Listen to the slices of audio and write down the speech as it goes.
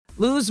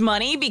Lose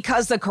money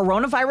because the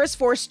coronavirus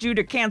forced you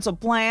to cancel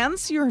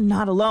plans? You're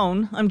not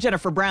alone. I'm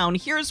Jennifer Brown.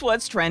 Here's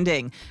what's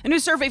trending. A new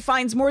survey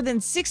finds more than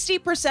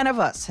 60% of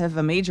us have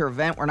a major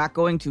event we're not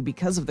going to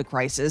because of the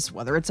crisis,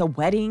 whether it's a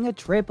wedding, a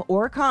trip,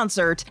 or a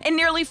concert. And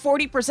nearly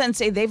 40%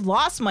 say they've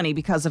lost money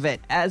because of it.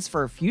 As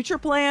for future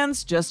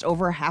plans, just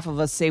over half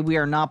of us say we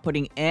are not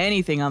putting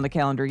anything on the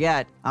calendar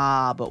yet.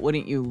 But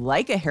wouldn't you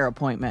like a hair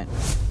appointment?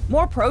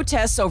 More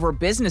protests over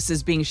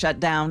businesses being shut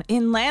down.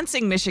 In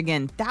Lansing,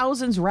 Michigan,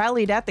 thousands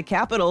rallied at the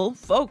Capitol.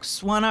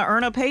 Folks want to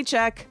earn a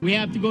paycheck. We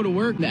have to go to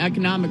work. The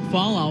economic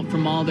fallout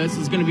from all this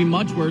is going to be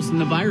much worse than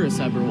the virus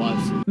ever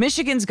was.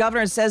 Michigan's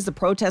governor says the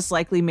protests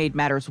likely made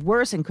matters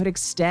worse and could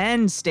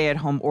extend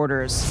stay-at-home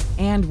orders.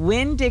 And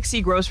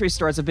Winn-Dixie grocery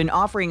stores have been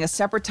offering a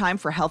separate time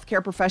for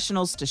healthcare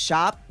professionals to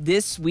shop.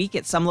 This week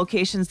at some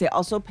locations, they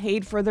also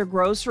paid for their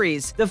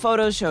groceries. The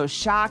photos show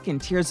shock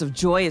and tears of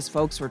joy as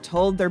folks were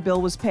told their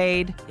bill was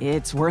paid.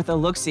 It's worth a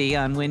look-see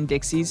on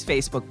Winn-Dixie's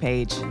Facebook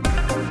page.